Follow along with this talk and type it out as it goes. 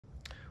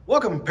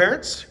Welcome,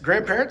 parents,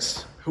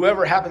 grandparents,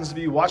 whoever happens to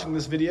be watching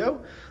this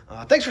video.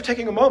 Thanks for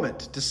taking a moment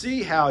to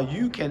see how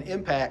you can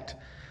impact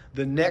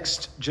the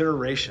next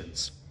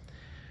generations.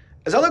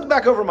 As I look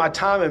back over my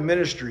time in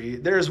ministry,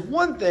 there's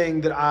one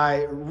thing that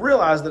I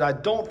realized that I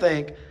don't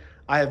think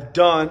I have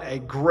done a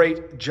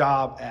great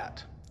job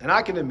at, and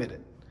I can admit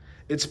it.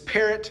 It's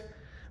parent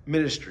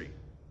ministry.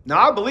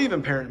 Now, I believe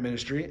in parent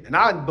ministry, and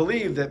I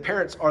believe that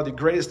parents are the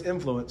greatest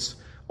influence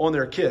on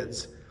their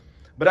kids,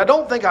 but I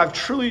don't think I've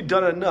truly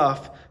done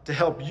enough to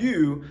help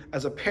you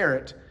as a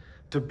parent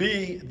to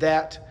be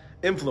that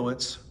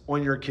influence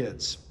on your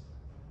kids.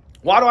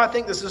 Why do I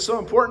think this is so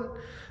important?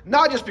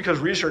 Not just because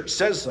research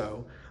says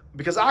so,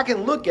 because I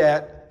can look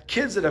at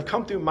kids that have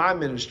come through my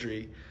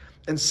ministry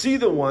and see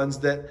the ones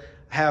that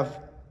have,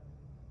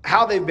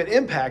 how they've been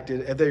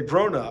impacted as they've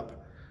grown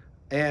up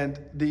and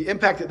the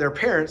impact that their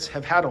parents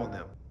have had on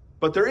them.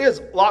 But there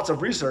is lots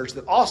of research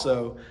that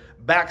also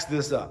backs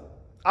this up.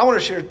 I want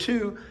to share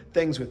two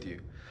things with you.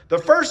 The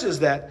first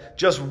is that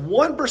just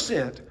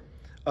 1%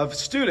 of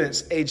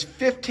students aged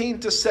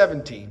 15 to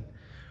 17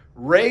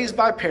 raised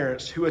by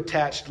parents who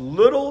attached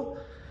little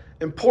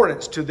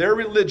importance to their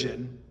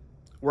religion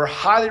were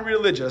highly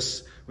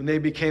religious when they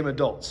became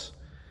adults,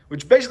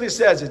 which basically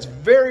says it's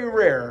very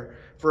rare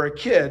for a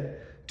kid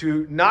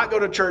to not go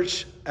to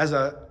church as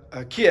a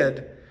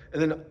kid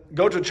and then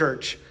go to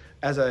church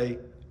as an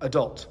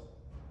adult.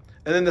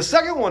 And then the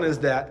second one is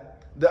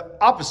that the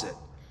opposite,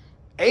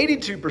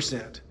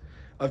 82%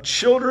 of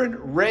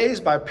children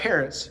raised by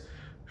parents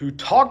who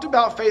talked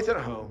about faith at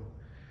home,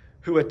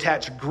 who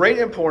attached great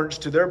importance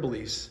to their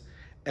beliefs,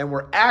 and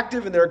were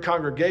active in their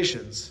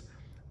congregations,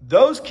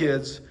 those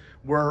kids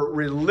were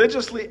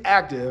religiously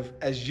active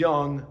as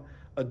young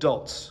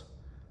adults.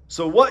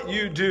 So what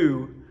you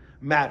do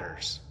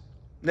matters.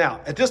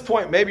 Now, at this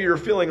point, maybe you're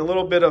feeling a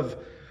little bit of,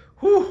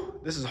 whew,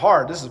 this is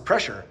hard, this is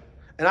pressure.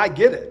 And I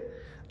get it.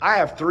 I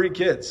have 3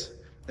 kids,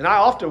 and I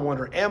often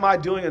wonder, am I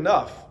doing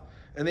enough?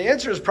 And the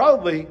answer is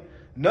probably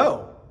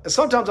no. And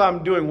sometimes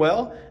I'm doing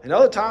well, and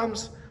other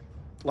times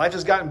life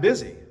has gotten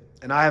busy,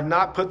 and I have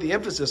not put the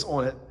emphasis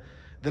on it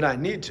that I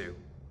need to.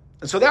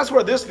 And so that's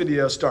where this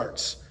video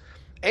starts,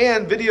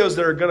 and videos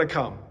that are going to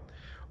come.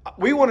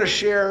 We want to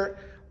share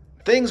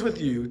things with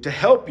you to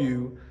help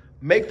you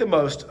make the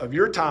most of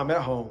your time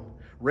at home,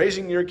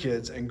 raising your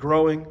kids and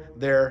growing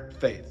their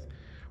faith.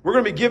 We're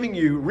going to be giving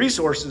you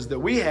resources that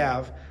we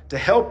have to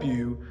help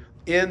you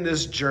in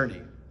this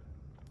journey.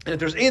 And if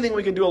there's anything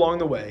we can do along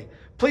the way,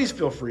 please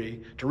feel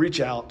free to reach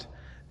out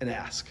and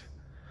ask.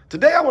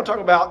 Today, I want to talk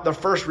about the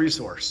first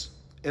resource,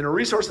 and a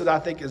resource that I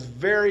think is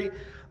very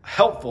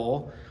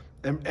helpful.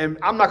 And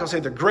I'm not going to say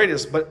the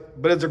greatest, but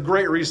it's a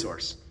great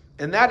resource.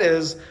 And that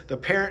is the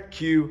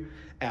ParentCue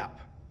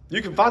app.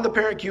 You can find the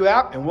ParentCue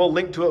app, and we'll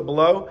link to it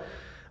below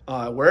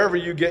wherever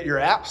you get your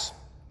apps.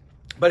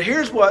 But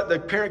here's what the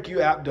ParentCue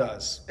app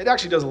does. It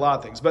actually does a lot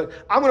of things, but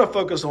I'm going to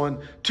focus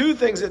on 2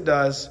 things it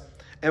does,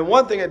 and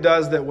one thing it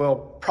does that will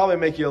probably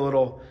make you a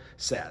little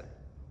sad.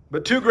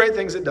 But 2 great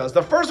things it does.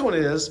 The first one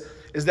is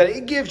that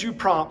it gives you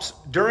prompts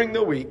during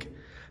the week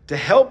to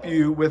help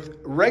you with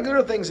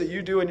regular things that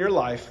you do in your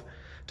life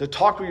to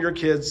talk with your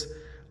kids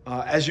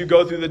as you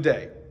go through the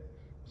day.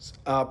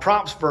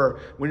 Prompts for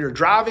when you're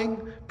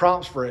driving,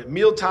 prompts for at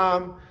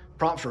mealtime,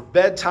 prompts for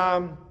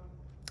bedtime,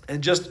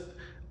 and just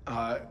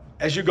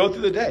as you go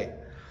through the day.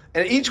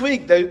 And each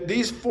week,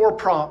 these 4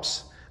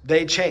 prompts,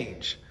 they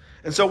change.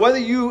 And so whether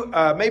you,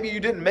 maybe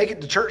you didn't make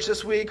it to church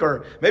this week,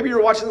 or maybe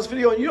you're watching this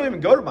video and you don't even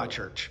go to my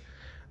church,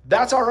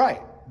 that's all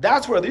right.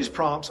 That's where these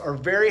prompts are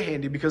very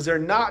handy because they're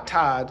not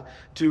tied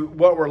to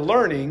what we're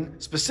learning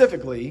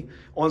specifically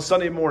on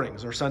Sunday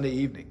mornings or Sunday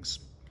evenings.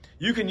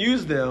 You can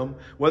use them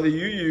whether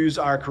you use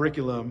our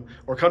curriculum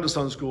or come to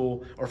Sunday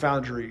school or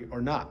Foundry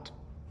or not.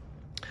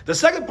 The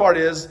second part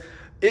is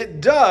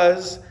it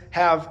does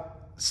have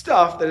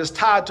stuff that is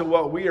tied to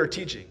what we are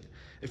teaching.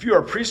 If you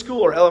are preschool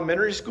or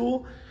elementary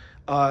school,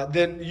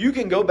 then you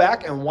can go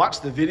back and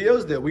watch the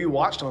videos that we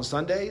watched on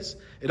Sundays.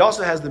 It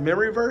also has the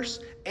memory verse,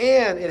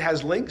 and it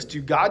has links to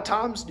God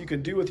times you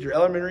can do with your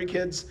elementary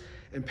kids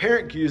and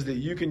parent cues that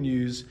you can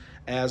use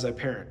as a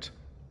parent.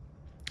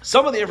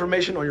 Some of the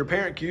information on your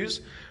parent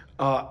cues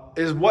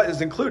is what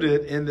is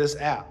included in this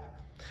app.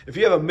 If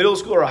you have a middle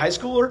schooler or a high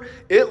schooler,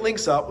 it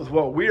links up with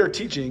what we are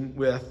teaching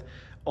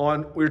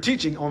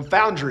on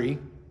Foundry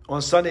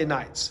on Sunday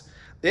nights.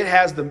 It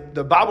has the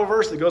Bible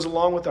verse that goes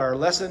along with our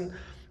lesson,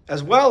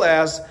 as well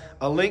as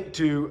a link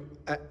to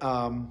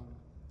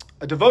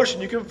a devotion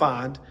you can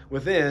find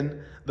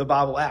within the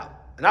Bible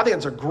app. And I think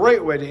it's a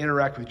great way to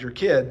interact with your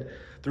kid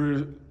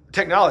through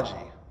technology,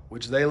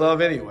 which they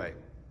love anyway.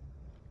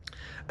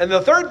 And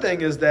the third thing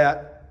is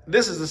that,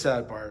 this is the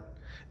sad part,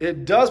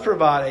 it does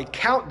provide a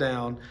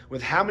countdown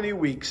with how many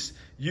weeks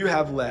you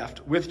have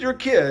left with your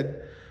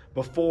kid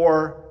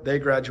before they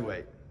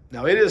graduate.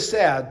 Now, it is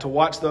sad to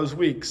watch those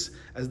weeks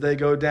as they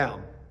go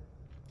down,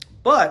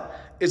 but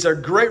it's a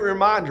great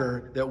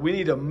reminder that we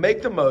need to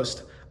make the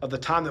most of the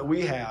time that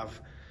we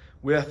have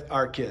with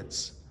our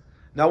kids.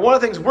 Now, one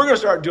of the things we're going to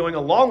start doing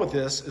along with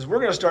this is we're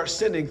going to start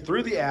sending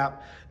through the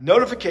app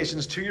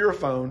notifications to your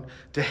phone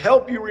to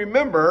help you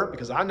remember,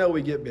 because I know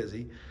we get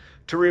busy,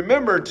 to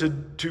remember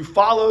to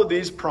follow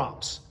these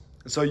prompts.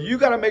 And so you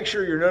got to make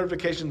sure your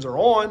notifications are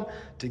on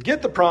to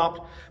get the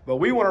prompt, but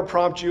we want to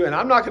prompt you, and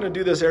I'm not going to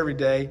do this every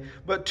day,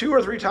 but 2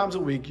 or 3 times a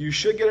week, you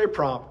should get a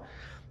prompt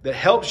that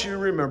helps you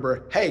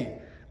remember, hey,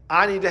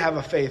 I need to have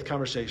a faith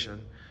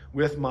conversation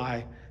with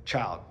my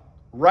child.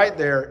 Right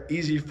there,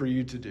 easy for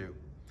you to do.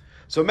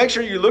 So make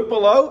sure you look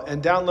below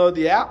and download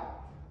the app.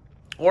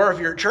 Or if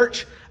you're at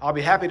church, I'll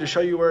be happy to show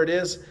you where it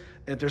is.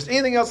 And if there's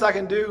anything else I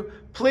can do,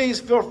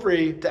 please feel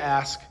free to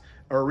ask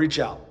or reach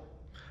out.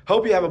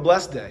 Hope you have a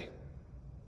blessed day.